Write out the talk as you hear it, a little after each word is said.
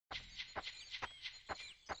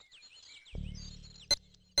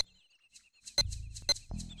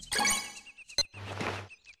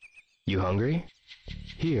You hungry?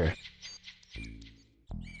 Here.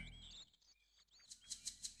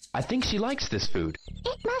 I think she likes this food.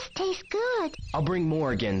 It must taste good. I'll bring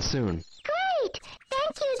more again soon. Great!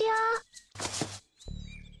 Thank you, Ryo.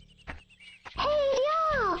 Hey,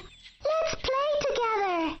 Ryo! Let's play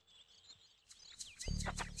together.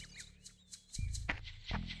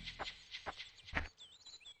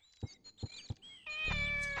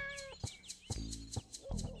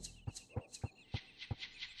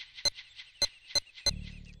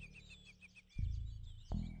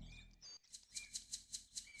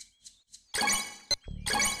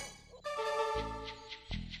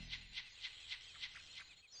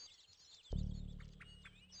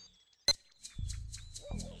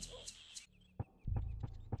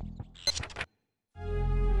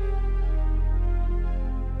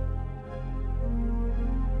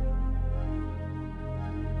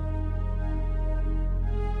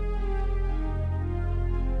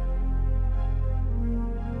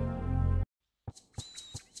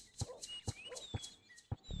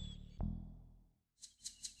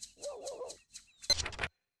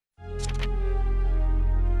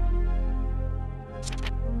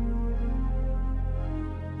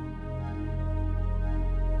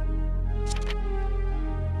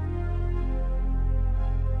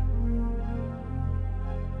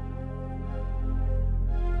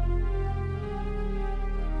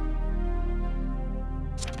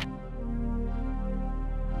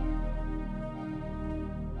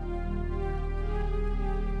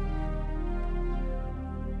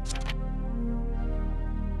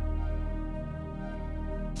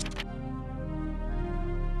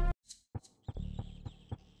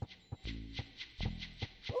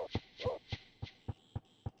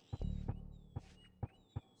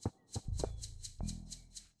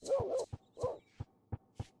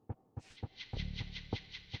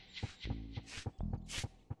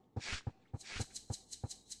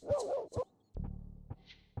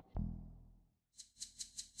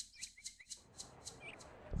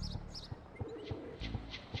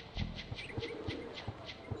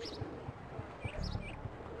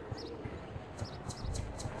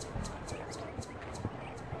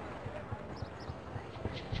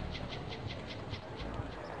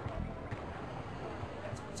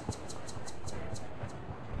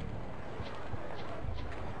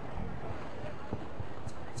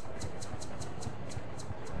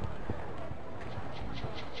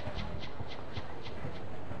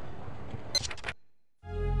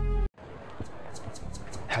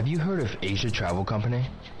 Have you heard of Asia Travel Company?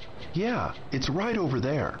 Yeah, it's right over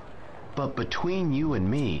there. But between you and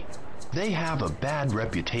me, they have a bad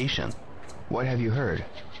reputation. What have you heard?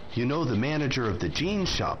 You know the manager of the jeans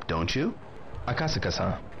shop, don't you?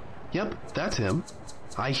 Akasaka-san. Yep, that's him.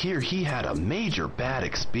 I hear he had a major bad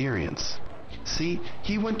experience. See,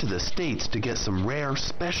 he went to the States to get some rare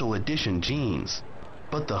special edition jeans.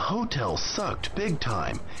 But the hotel sucked big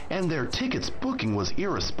time, and their tickets booking was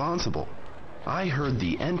irresponsible. I heard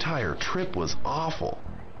the entire trip was awful.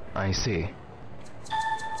 I see.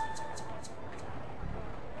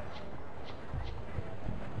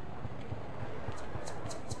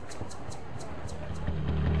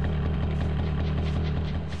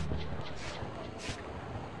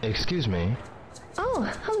 Excuse me. Oh,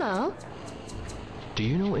 hello. Do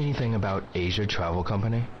you know anything about Asia Travel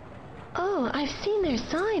Company? Oh, I've seen their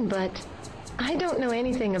sign, but I don't know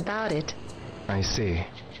anything about it. I see.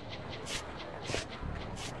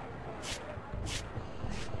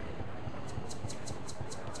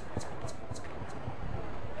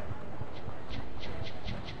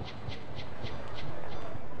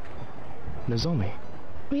 Nozomi.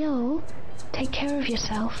 Ryo, take care of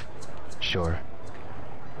yourself. Sure.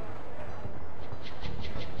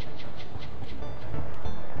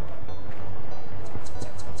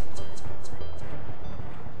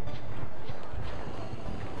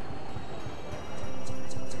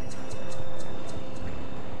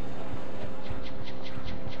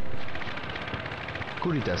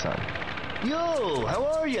 Kurita-san. Yo, how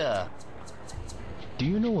are ya? Do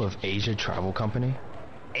you know of Asia Travel Company?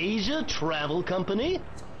 Asia Travel Company?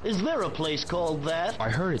 Is there a place called that? I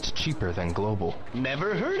heard it's cheaper than Global.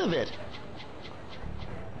 Never heard of it.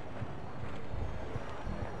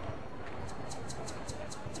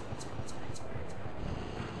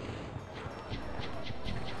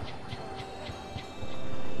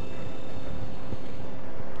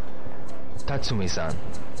 Tatsumi-san.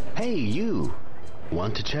 Hey, you!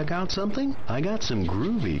 Want to check out something? I got some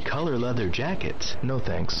groovy color leather jackets. No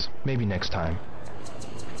thanks. Maybe next time.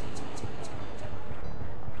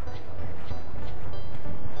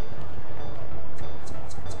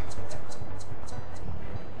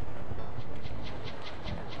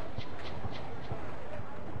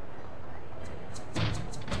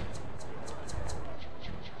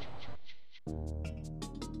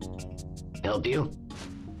 Help you?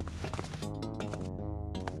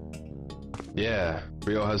 Yeah,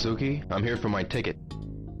 Ryo Hazuki. I'm here for my ticket.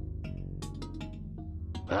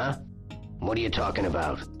 Huh? What are you talking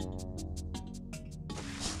about?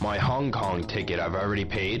 My Hong Kong ticket I've already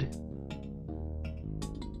paid.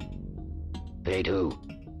 Paid who?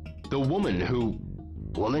 The woman who...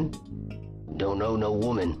 Woman? Don't know no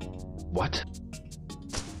woman. What?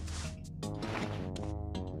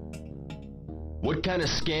 What kind of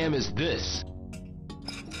scam is this?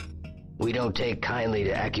 We don't take kindly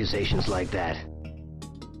to accusations like that.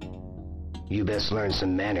 You best learn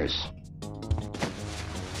some manners.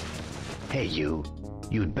 Hey,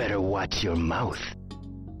 you'd better watch your mouth.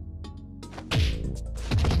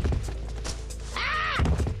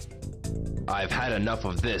 I've had enough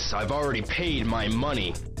of this. I've already paid my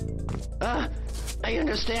money. I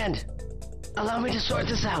understand. Allow me to sort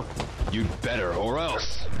this out. You'd better, or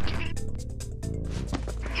else.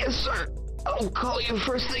 Yes, sir. I'll call you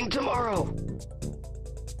first thing tomorrow.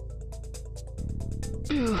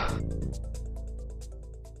 Phew.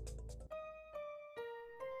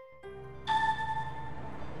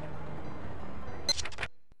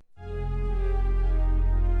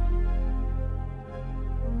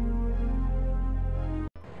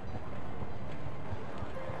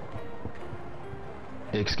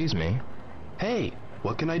 Excuse me. Hey,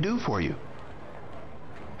 what can I do for you?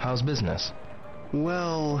 How's business?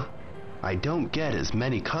 Well, I don't get as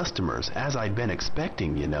many customers as I'd been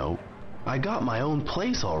expecting, you know. I got my own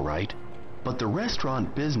place all right, but the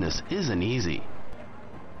restaurant business isn't easy.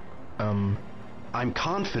 I'm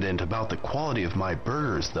confident about the quality of my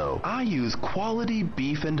burgers, though. I use quality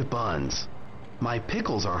beef and buns. My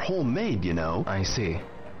pickles are homemade, you know. I see.